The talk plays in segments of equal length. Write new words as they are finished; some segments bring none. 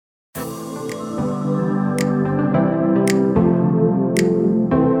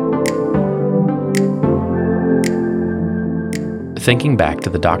Thinking back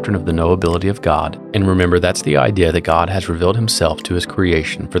to the doctrine of the knowability of God, and remember that's the idea that God has revealed himself to his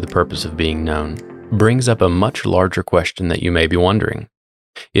creation for the purpose of being known, brings up a much larger question that you may be wondering.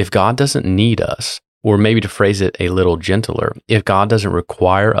 If God doesn't need us, or maybe to phrase it a little gentler, if God doesn't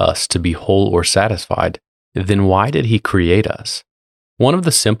require us to be whole or satisfied, then why did he create us? One of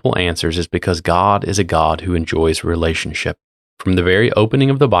the simple answers is because God is a God who enjoys relationship. From the very opening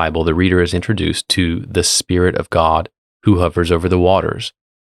of the Bible, the reader is introduced to the Spirit of God who hovers over the waters.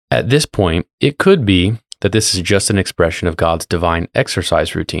 At this point, it could be that this is just an expression of God's divine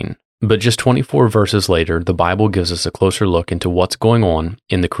exercise routine. But just 24 verses later, the Bible gives us a closer look into what's going on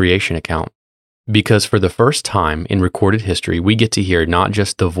in the creation account. Because for the first time in recorded history, we get to hear not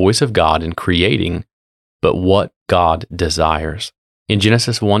just the voice of God in creating, but what God desires. In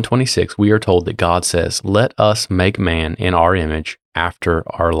Genesis 1:26, we are told that God says, "Let us make man in our image, after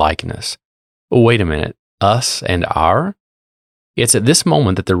our likeness." Wait a minute, us and our? It's at this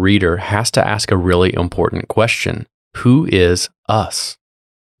moment that the reader has to ask a really important question. Who is us?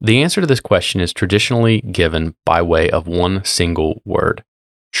 The answer to this question is traditionally given by way of one single word: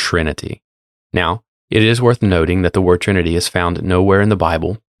 Trinity. Now, it is worth noting that the word Trinity is found nowhere in the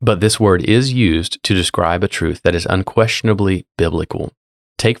Bible, but this word is used to describe a truth that is unquestionably biblical.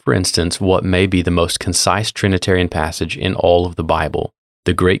 Take, for instance, what may be the most concise Trinitarian passage in all of the Bible,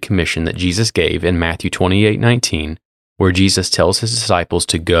 the Great Commission that Jesus gave in Matthew 28:19, where Jesus tells his disciples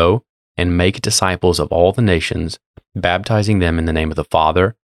to go and make disciples of all the nations, baptizing them in the name of the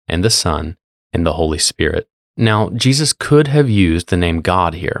Father and the Son and the Holy Spirit. Now, Jesus could have used the name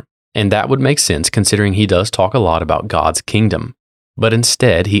God here, and that would make sense considering he does talk a lot about God's kingdom. But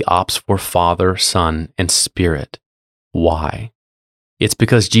instead, he opts for Father, Son, and Spirit. Why? It's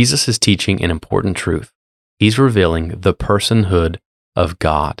because Jesus is teaching an important truth. He's revealing the personhood of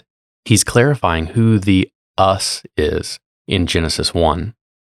God. He's clarifying who the us is in Genesis 1.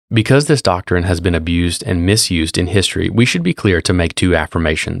 Because this doctrine has been abused and misused in history, we should be clear to make two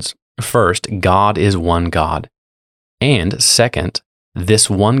affirmations. First, God is one God. And second, this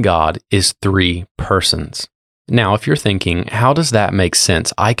one God is three persons. Now, if you're thinking, how does that make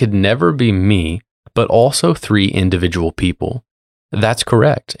sense? I could never be me, but also three individual people. That's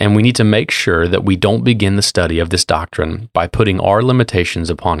correct, and we need to make sure that we don't begin the study of this doctrine by putting our limitations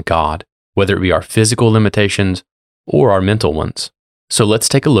upon God, whether it be our physical limitations or our mental ones. So let's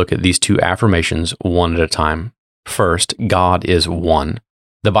take a look at these two affirmations one at a time. First, God is one.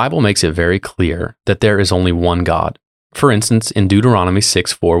 The Bible makes it very clear that there is only one God. For instance, in Deuteronomy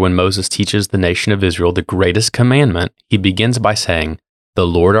 6:4, when Moses teaches the nation of Israel the greatest commandment, he begins by saying, "The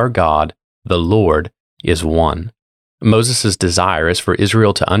Lord our God, the Lord is one." Moses' desire is for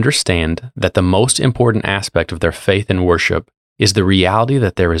Israel to understand that the most important aspect of their faith and worship is the reality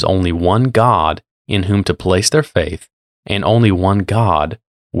that there is only one God in whom to place their faith, and only one God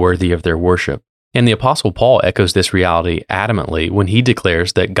worthy of their worship. And the Apostle Paul echoes this reality adamantly when he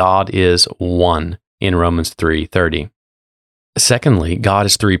declares that God is one in Romans 3:30. Secondly, God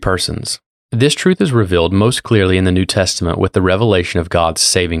is three persons. This truth is revealed most clearly in the New Testament with the revelation of God's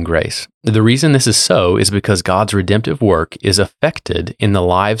saving grace. The reason this is so is because God's redemptive work is effected in the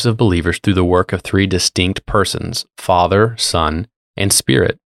lives of believers through the work of three distinct persons: Father, Son, and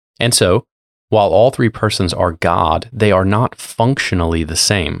Spirit. And so, while all three persons are God, they are not functionally the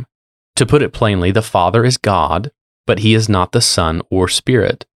same. To put it plainly, the Father is God, but he is not the Son or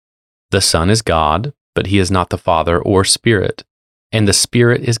Spirit. The Son is God, but he is not the Father or Spirit. And the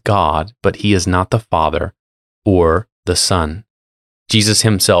Spirit is God, but he is not the Father or the Son. Jesus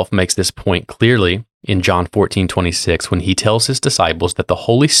himself makes this point clearly in John 14:26 when he tells his disciples that the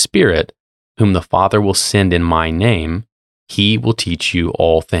Holy Spirit, whom the Father will send in my name, he will teach you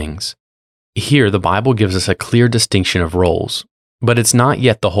all things. Here, the Bible gives us a clear distinction of roles, but it's not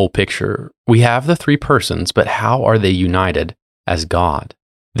yet the whole picture. We have the three persons, but how are they united as God?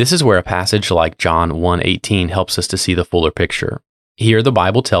 This is where a passage like John 1:18 helps us to see the fuller picture. Here, the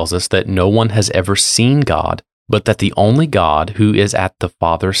Bible tells us that no one has ever seen God, but that the only God who is at the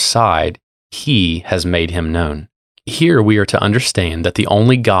Father's side, he has made him known. Here, we are to understand that the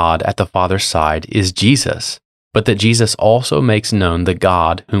only God at the Father's side is Jesus, but that Jesus also makes known the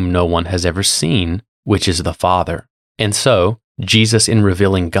God whom no one has ever seen, which is the Father. And so, Jesus, in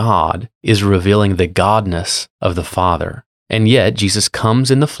revealing God, is revealing the godness of the Father. And yet, Jesus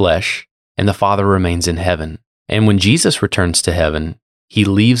comes in the flesh, and the Father remains in heaven. And when Jesus returns to heaven, he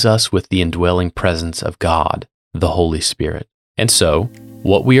leaves us with the indwelling presence of God, the Holy Spirit. And so,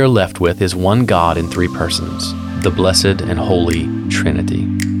 what we are left with is one God in three persons, the blessed and holy Trinity.